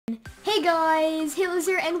Hey guys, Halo's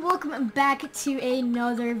here and welcome back to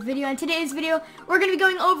another video. In today's video, we're going to be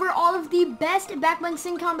going over all of the best backbling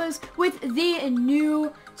skin combos with the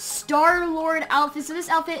new Star-Lord outfit. So this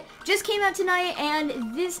outfit just came out tonight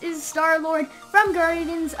and this is Star-Lord from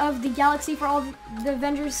Guardians of the Galaxy for all the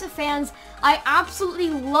Avengers fans. I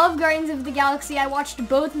absolutely love Guardians of the Galaxy. I watched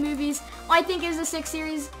both movies. I think it was a 6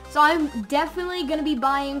 series, so I'm definitely going to be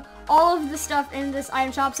buying all of the stuff in this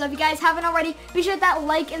item shop. So if you guys haven't already, be sure to hit that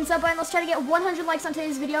like and sub button. Let's try to get 100 likes on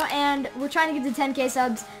today's video, and we're trying to get to 10k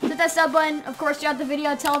subs. Hit that sub button. Of course, throughout the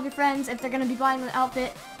video, tell all your friends if they're going to be buying the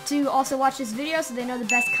outfit to also watch this video so they know the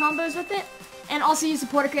best combos with it. And also use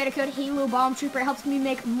supporter creator code halobombtrooper. It helps me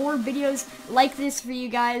make more videos like this for you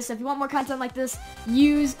guys. So if you want more content like this,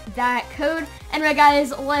 use that code. Anyway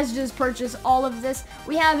guys, let's just purchase all of this.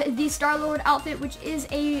 We have the Star-Lord outfit, which is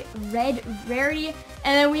a red rarity.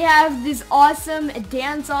 And then we have this awesome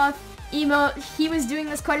dance-off emote. He was doing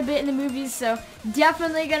this quite a bit in the movies, so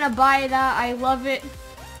definitely gonna buy that. I love it.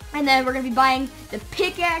 And then we're gonna be buying the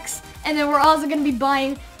pickaxe. And then we're also going to be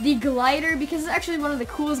buying the glider because it's actually one of the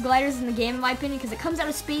coolest gliders in the game, in my opinion, because it comes out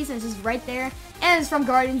of space and it's just right there. And it's from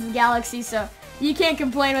Guardians of the Galaxy, so you can't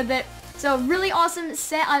complain with it. So really awesome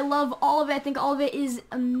set. I love all of it. I think all of it is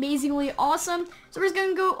amazingly awesome. So we're just going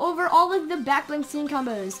to go over all of the backbling skin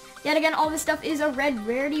combos. Yet again, all this stuff is a red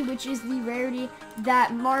rarity, which is the rarity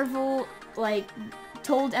that Marvel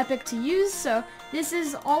told Epic to use. So this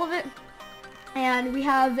is all of it. And we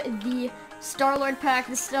have the Star-Lord pack.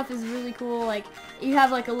 This stuff is really cool. Like, you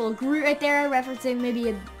have like a little Groot right there, referencing maybe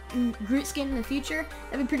a Groot skin in the future.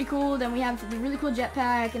 That'd be pretty cool. Then we have the really cool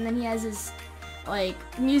jetpack, and then he has his like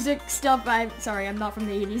music stuff. Sorry, I'm not from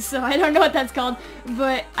the 80s, so I don't know what that's called.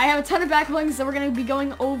 But I have a ton of backblings, so we're gonna be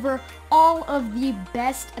going over all of the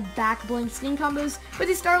best backbling skin combos with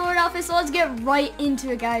the Star-Lord outfit. So let's get right into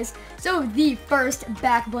it, guys. So the first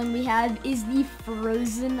backbling we have is the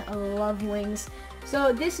Frozen Love Wings.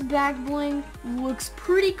 So this back bling looks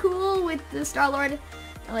pretty cool with the Star-Lord.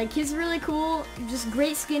 Like, he's really cool. Just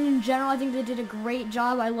great skin in general. I think they did a great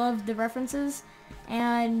job. I love the references.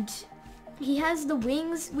 And he has the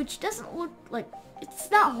wings, which doesn't look like,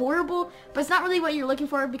 it's not horrible, but it's not really what you're looking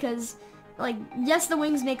for because, like, yes, the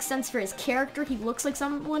wings make sense for his character. He looks like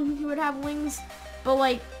someone who would have wings. But,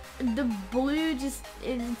 like, the blue just,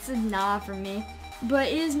 it's a nah for me. But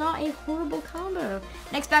it is not a horrible combo.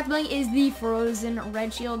 Next back bling is the Frozen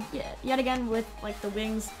Red Shield. Yet again with like the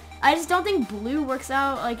wings. I just don't think blue works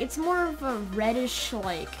out. Like, it's more of a reddish,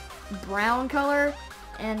 like brown color.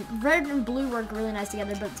 And red and blue work really nice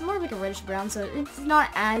together, but it's more like a reddish brown, so it's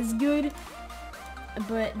not as good.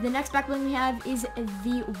 But the next back bling we have is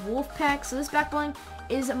the Wolf Pack. So this back bling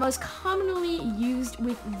is most commonly used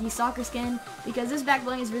with the soccer skin because this back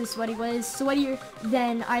bling is really sweaty. What is sweatier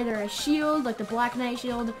than either a shield, like the Black Knight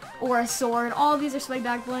shield, or a sword. All of these are sweaty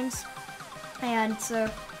back blings. And so,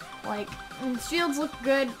 like, shields look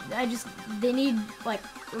good. They need, like,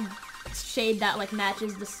 shade that, like,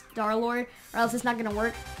 matches the Star-Lord, or else it's not gonna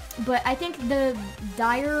work. But I think the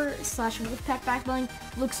Dire / Wolfpack backbling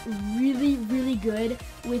looks really, really good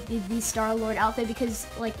with the Star-Lord outfit because,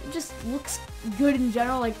 like, it just looks good in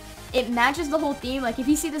general. Like, it matches the whole theme. Like, if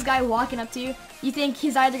you see this guy walking up to you, you think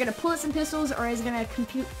he's either gonna pull out some pistols or he's gonna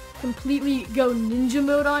completely go ninja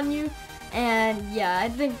mode on you. And yeah, I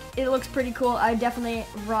think it looks pretty cool. I definitely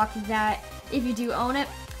rock that if you do own it.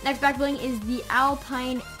 Next backbling is the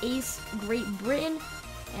Alpine Ace Great Britain.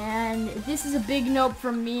 And this is a big nope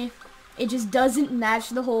from me. It just doesn't match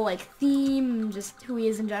the whole like theme, just who he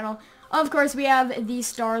is in general. Of course, we have the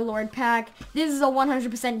Star-Lord pack. This is a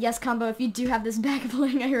 100% yes combo. If you do have this back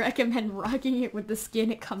bling, I recommend rocking it with the skin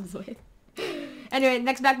it comes with. Anyway,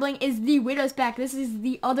 next back bling is the Widow's pack. This is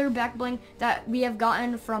the other back bling that we have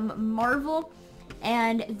gotten from Marvel.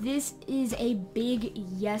 And this is a big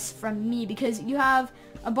yes from me because you have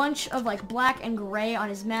a bunch of like black and gray on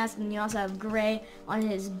his mask, and you also have gray on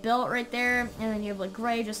his belt right there, and then you have like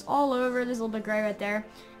gray just all over. There's a little bit of gray right there,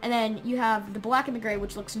 and then you have the black and the gray,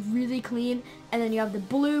 which looks really clean, and then you have the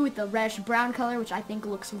blue with the reddish brown color, which I think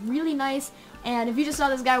looks really nice. And if you just saw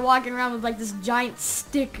this guy walking around with like this giant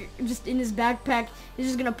stick just in his backpack, he's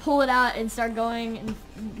just gonna pull it out and start going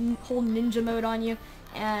and whole ninja mode on you.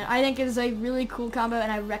 And I think it is a really cool combo,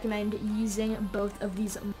 and I recommend using both of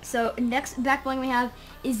these. So next back bling we have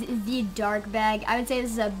is the Dark Bag. I would say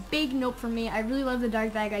this is a big nope for me. I really love the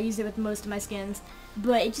Dark Bag. I use it with most of my skins,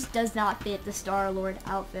 but it just does not fit the Star-Lord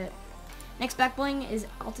outfit. Next back bling is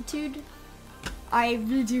Altitude. I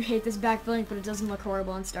really do hate this back bling, but it doesn't look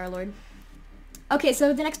horrible on Star-Lord. Okay,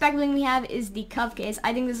 so the next back bling we have is the cuff case.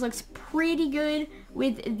 I think this looks pretty good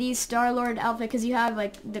with the Star-Lord outfit because you have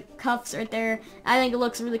like the cuffs right there. I think it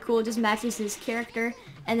looks really cool. It just matches his character.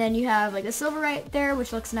 And then you have like the silver right there,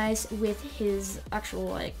 which looks nice with his actual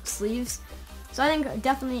like sleeves. So I think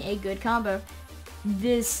definitely a good combo.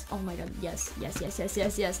 This, oh my god, yes.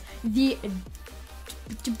 The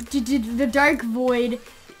Dark Void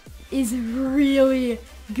is really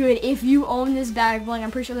good. If you own this back bling,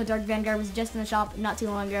 I'm pretty sure the Dark Vanguard was just in the shop not too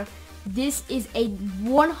long ago. This is a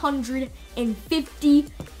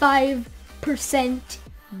 155%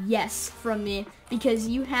 yes from me because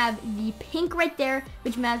you have the pink right there,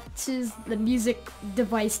 which matches the music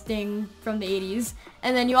device thing from the 80s.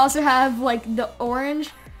 And then you also have like the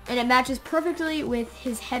orange, and it matches perfectly with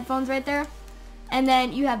his headphones right there. And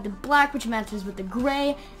then you have the black, which matches with the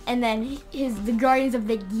gray, and then the Guardians of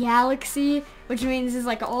the Galaxy, which means it's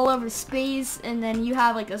like all over space. And then you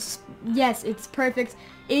have like yes, it's perfect.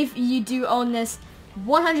 If you do own this,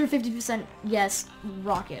 150% yes,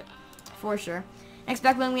 rock it for sure. Next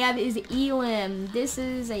back bling we have is Elim. This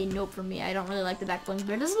is a nope for me. I don't really like the back blings,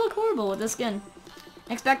 but it doesn't look horrible with the skin.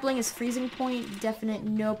 Next back bling is Freezing Point. Definite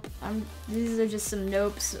nope. These are just some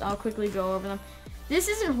nopes. I'll quickly go over them. This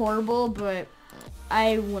isn't horrible, but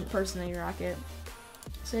I wouldn't personally rock it.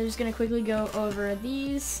 So I'm just gonna quickly go over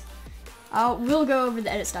these. We'll go over the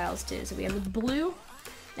edit styles too. So we have the blue,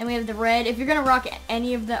 then we have the red. If you're gonna rock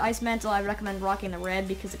any of the Ice Mantle, I recommend rocking the red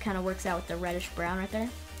because it kind of works out with the reddish brown right there.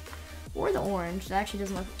 Or the orange. That actually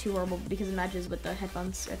doesn't look too horrible because it matches with the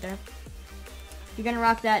headphones right there. If you're gonna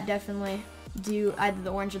rock that, definitely do either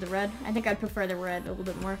the orange or the red. I think I'd prefer the red a little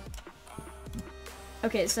bit more.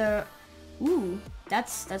 Okay, so ooh,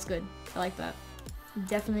 that's good. I like that.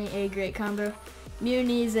 Definitely a great combo.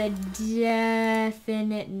 Mutiny is a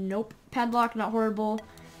definite nope. Padlock, not horrible.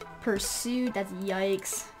 Pursuit, that's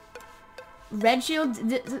yikes. Red Shield,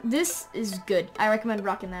 this is good. I recommend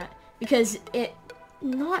rocking that because it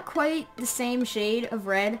not quite the same shade of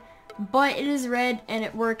red, but it is red and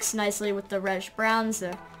it works nicely with the reddish brown,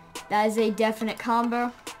 so that is a definite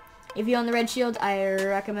combo. If you own the Red Shield, I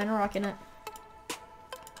recommend rocking it.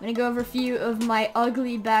 I'm gonna go over a few of my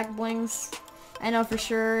ugly back blings. I know for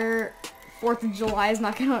sure 4th of July is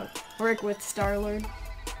not gonna work with Star-Lord.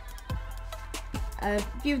 A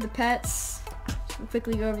few of the pets. We'll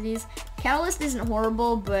quickly go over these. Catalyst isn't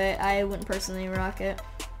horrible, but I wouldn't personally rock it.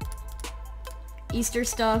 Easter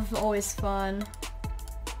stuff, always fun.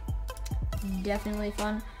 Definitely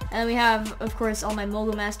fun. And then we have, of course, all my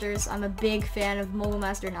Mogul Masters. I'm a big fan of Mogul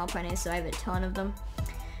Master and Alpine Ace, so I have a ton of them.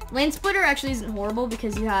 Lane Splitter actually isn't horrible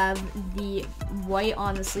because you have the white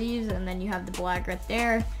on the sleeves and then you have the black right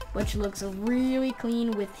there, which looks really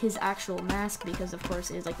clean with his actual mask because of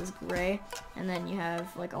course it is like this gray, and then you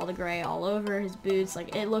have like all the gray all over his boots.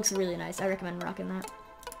 Like, it looks really nice. I recommend rocking that.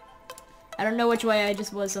 I don't know which way I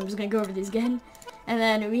just was, so I'm just gonna go over these again. And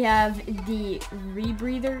then we have the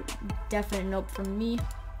Rebreather. Definite nope from me.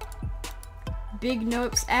 Big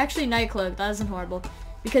nopes. Actually, Nightcloak, that isn't horrible.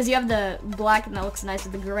 Because you have the black and that looks nice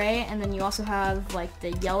with the gray, and then you also have like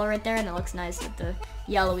the yellow right there and that looks nice with the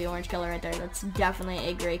yellowy orange color right there. That's definitely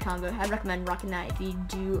a great combo. I'd recommend rocking that if you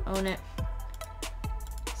do own it.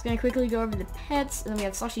 Just gonna quickly go over the pets, and then we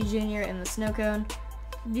have Slushy Jr. and the Snow Cone.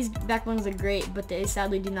 These back blings are great, but they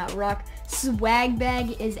sadly do not rock. Swag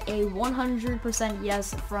Bag is a 100%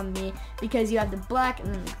 yes from me because you have the black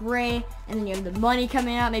and then the gray, and then you have the money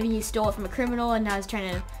coming out. Maybe he stole it from a criminal and now he's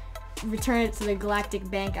trying to return it to the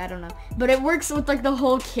Galactic Bank. I don't know, but it works with like the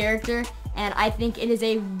whole character, and I think it is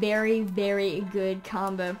a very, very good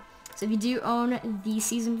combo. So if you do own the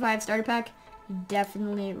Season 5 starter pack,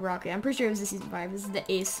 definitely rock it. I'm pretty sure it was the Season 5. This is the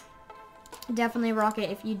Ace. Definitely rock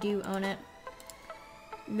it if you do own it.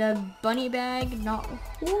 The Bunny Bag, not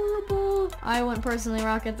horrible. I wouldn't personally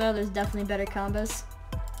rock it though. There's definitely better combos.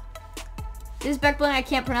 This back bling I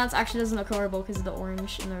can't pronounce actually doesn't look horrible because of the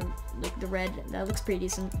orange and the red. That looks pretty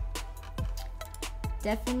decent.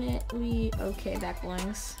 Definitely okay back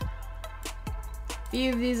blings. A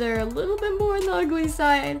few of these are a little bit more on the ugly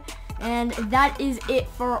side. And that is it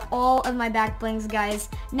for all of my back blings, guys.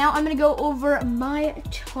 Now I'm going to go over my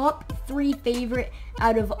top 3 favorite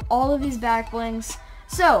out of all of these back blings.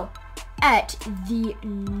 So, at the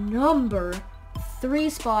number 3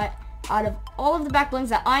 spot out of all of the back blings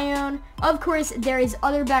that I own, of course, there is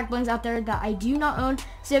other back blings out there that I do not own.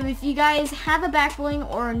 So if you guys have a back bling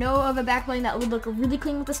or know of a back bling that would look really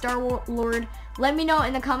clean with the Star-Lord, let me know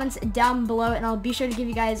in the comments down below, and I'll be sure to give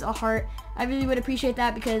you guys a heart. I really would appreciate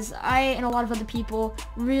that because I and a lot of other people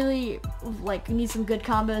really like need some good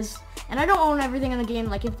combos. And I don't own everything in the game.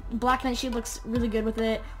 Like if Black Knight Shield looks really good with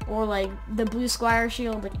it, or like the Blue Squire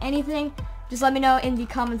Shield, like anything just let me know in the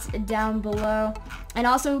comments down below. And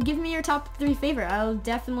also give me your top 3 favorite. I'll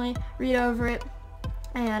definitely read over it,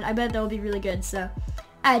 and I bet that will be really good. So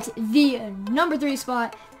at the number 3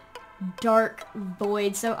 spot, Dark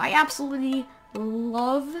Void. So I absolutely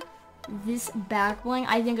love this back bling.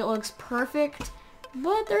 I think it looks perfect,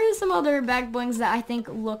 but there is some other back blings that I think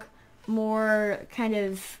look more kind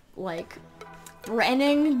of like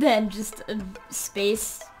threatening than just a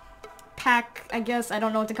space pack, I guess. I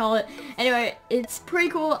don't know what to call it. Anyway, it's pretty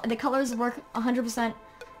cool. The colors work 100%,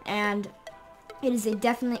 and it is a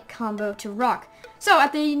definite combo to rock. So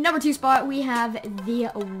at the number 2 spot, we have the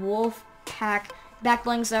Wolf Pack back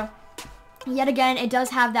bling. So yet again, it does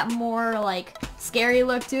have that more like scary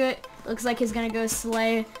look to it. Looks like he's gonna go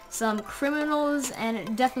slay some criminals, and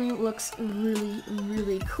it definitely looks really,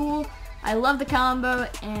 really cool. I love the combo,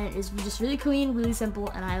 and it's just really clean, really simple,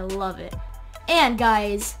 and I love it. And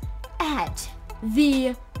guys, at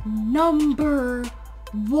the number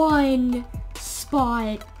 1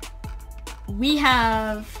 spot, we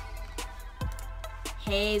have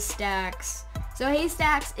Haystacks. So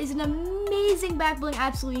Haystacks is an amazing back bling. I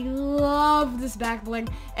absolutely love this back bling,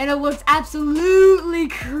 and it looks absolutely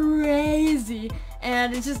crazy,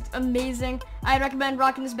 and it's just amazing. I recommend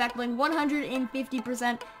rocking this back bling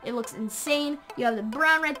 150%. It looks insane. You have the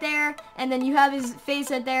brown right there, and then you have his face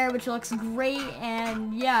right there, which looks great.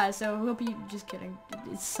 And yeah, so hope you, just kidding,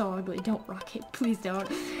 it's so ugly, don't rock it, please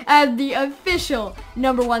don't. At the official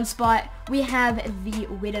number 1 spot, we have the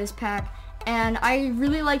Widow's Pack. And I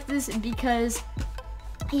really like this because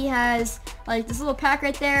he has like this little pack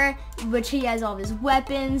right there, which he has all of his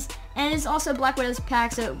weapons, and it's also Black Widow's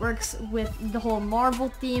pack, so it works with the whole Marvel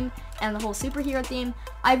theme and the whole superhero theme.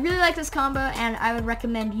 I really like this combo, and I would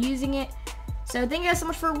recommend using it. So thank you guys so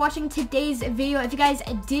much for watching today's video. If you guys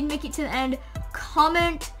did make it to the end,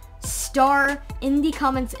 comment star in the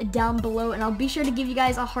comments down below, and I'll be sure to give you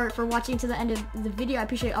guys a heart for watching to the end of the video. I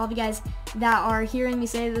appreciate all of you guys that are hearing me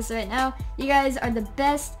say this right now. You guys are the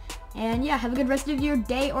best, and yeah, have a good rest of your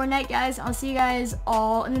day or night, guys. I'll see you guys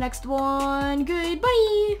all in the next one.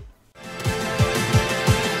 Goodbye.